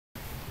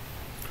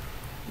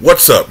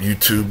What's up,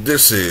 YouTube?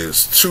 This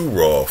is Too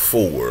Raw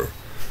for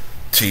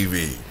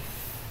TV,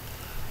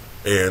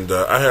 and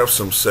I have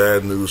some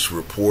sad news to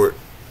report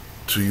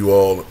to you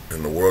all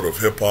in the world of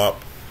hip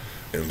hop,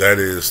 and that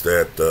is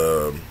that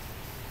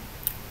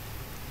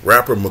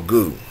rapper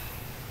Magoo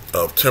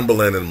of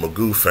Timbaland and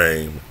Magoo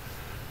fame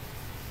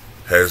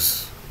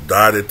has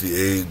died at the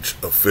age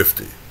of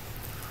 50.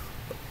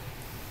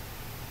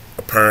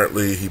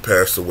 Apparently, he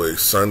passed away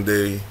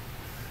Sunday.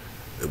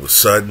 It was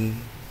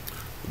sudden,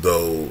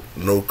 though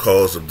no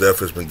cause of death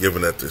has been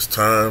given at this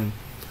time,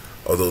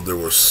 although there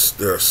are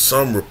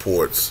some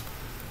reports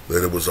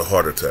that it was a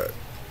heart attack.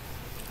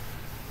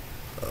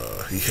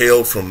 He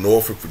hailed from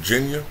Norfolk,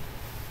 Virginia.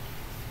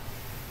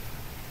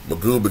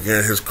 Magoo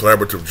began his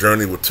collaborative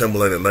journey with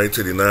Timbaland in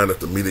 1989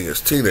 after meeting as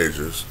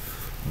teenagers.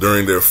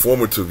 During their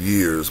formative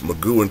years,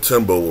 Magoo and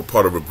Timbo were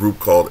part of a group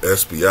called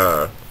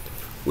SBI,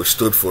 which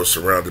stood for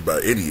Surrounded by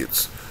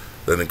Idiots,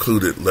 that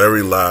included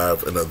Larry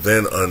Live and a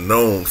then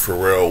unknown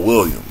Pharrell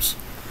Williams.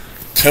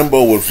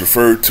 Timbo was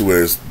referred to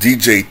as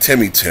DJ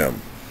Timmy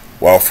Tim,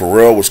 while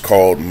Pharrell was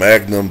called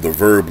Magnum the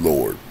Verb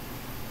Lord.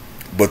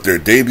 But their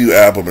debut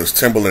album as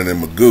Timbaland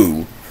and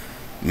Magoo,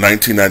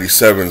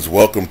 1997's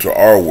Welcome to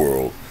Our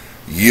World,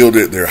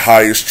 yielded their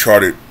highest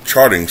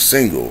charting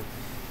single,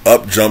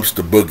 Up Jumps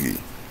the Boogie,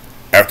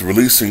 after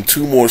releasing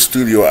two more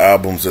studio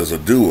albums as a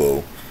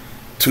duo,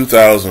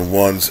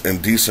 2001's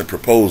Indecent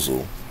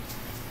Proposal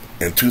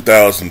and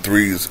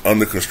 2003's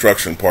Under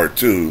Construction Part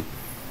 2.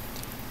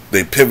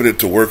 They pivoted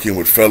to working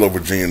with fellow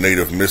Virginia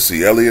native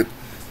Missy Elliott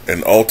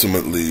and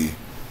ultimately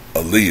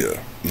Aaliyah.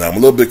 Now, I'm a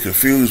little bit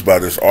confused by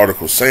this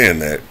article saying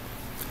that,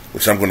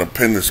 which I'm going to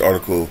pin this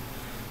article,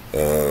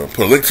 put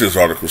a link to this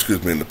article,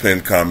 in the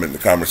pinned comment in the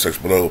comment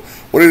section below.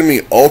 What did it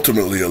mean,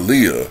 ultimately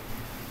Aaliyah,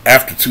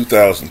 after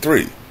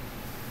 2003?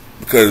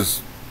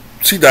 Because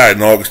she died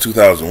in August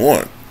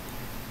 2001.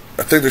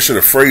 I think they should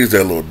have phrased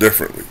that a little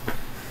differently.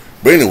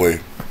 But anyway,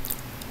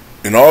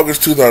 in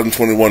August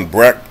 2021,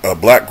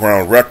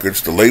 Blackground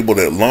Records, the label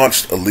that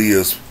launched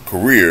Aaliyah's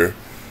career,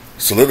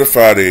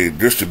 solidified a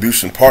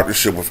distribution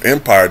partnership with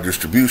Empire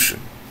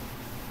Distribution.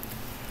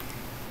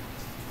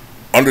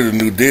 Under the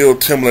new deal,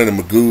 Timbaland and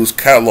Magoo's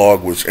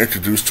catalog was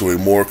introduced to a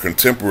more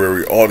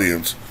contemporary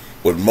audience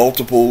with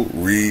multiple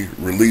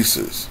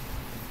re-releases.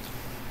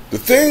 The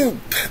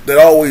thing that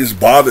always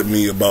bothered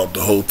me about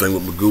the whole thing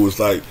with Magoo is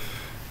like,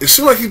 it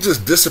seemed like he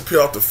just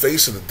disappeared off the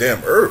face of the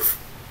damn earth.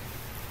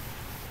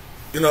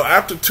 You know,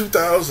 after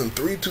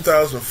 2003,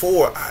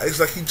 2004, it's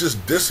like he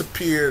just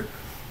disappeared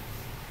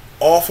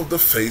off of the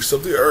face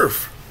of the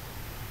earth.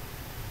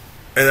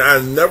 And I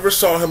never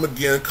saw him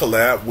again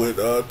collab with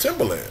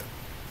Timbaland.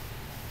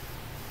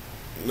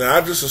 Now,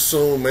 I just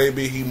assumed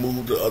maybe he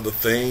moved to other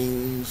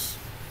things,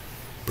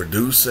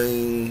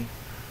 producing.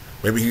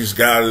 Maybe he's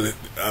got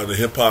out of the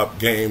hip-hop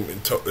game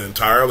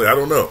entirely. I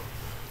don't know.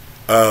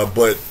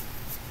 But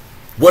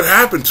what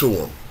happened to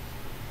him?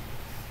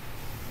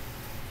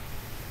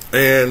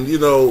 And, you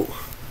know,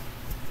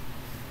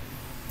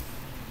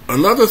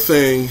 another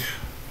thing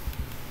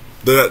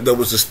that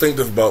was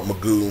distinctive about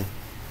Magoo,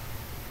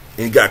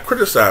 and he got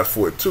criticized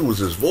for it too, was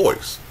his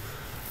voice.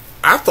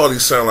 I thought he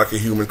sounded like a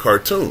human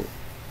cartoon,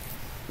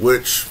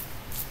 which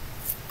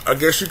I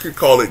guess you could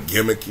call it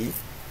gimmicky.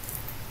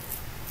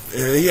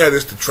 And he had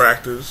his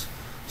detractors.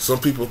 Some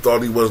people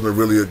thought he wasn't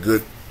really a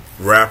good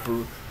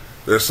rapper.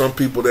 There's some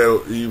people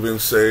that even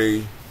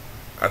say,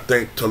 I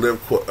think Talib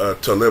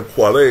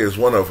Kweli is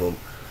one of them.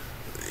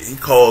 He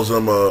calls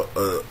him a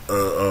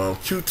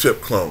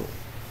Q-Tip clone.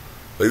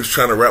 He was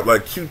trying to rap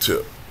like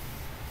Q-Tip,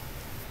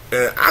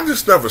 and I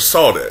just never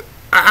saw that.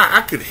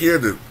 I could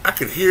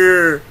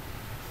hear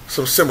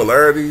some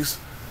similarities,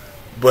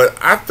 but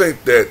I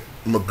think that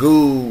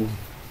Magoo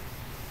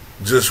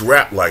just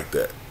rapped like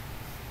that.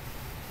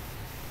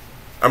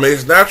 I mean,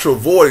 his natural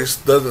voice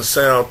doesn't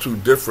sound too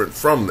different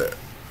from that.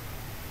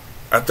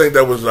 I think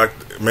that was like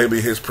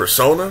maybe his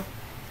persona,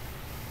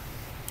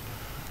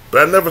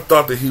 but I never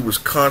thought that he was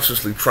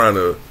consciously trying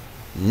to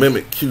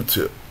mimic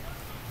Q-Tip,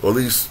 or at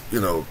least,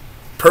 you know,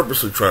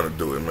 purposely trying to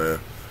do it,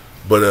 man.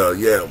 But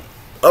yeah,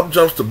 Up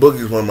Jumps the Boogie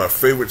is one of my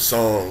favorite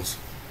songs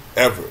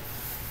ever.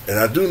 And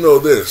I do know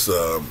this,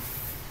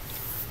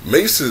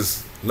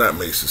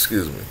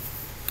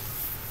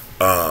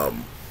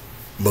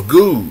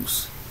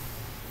 Magoo's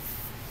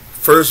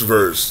first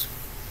verse,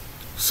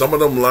 some of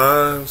them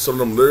lines, some of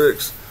them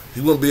lyrics,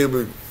 he wouldn't be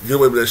able to get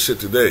away with that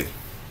shit today.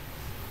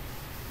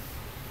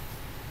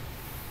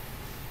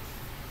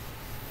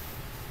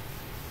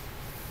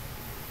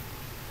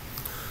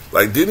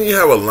 Like, didn't he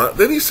have a line?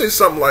 Didn't he say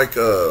something like,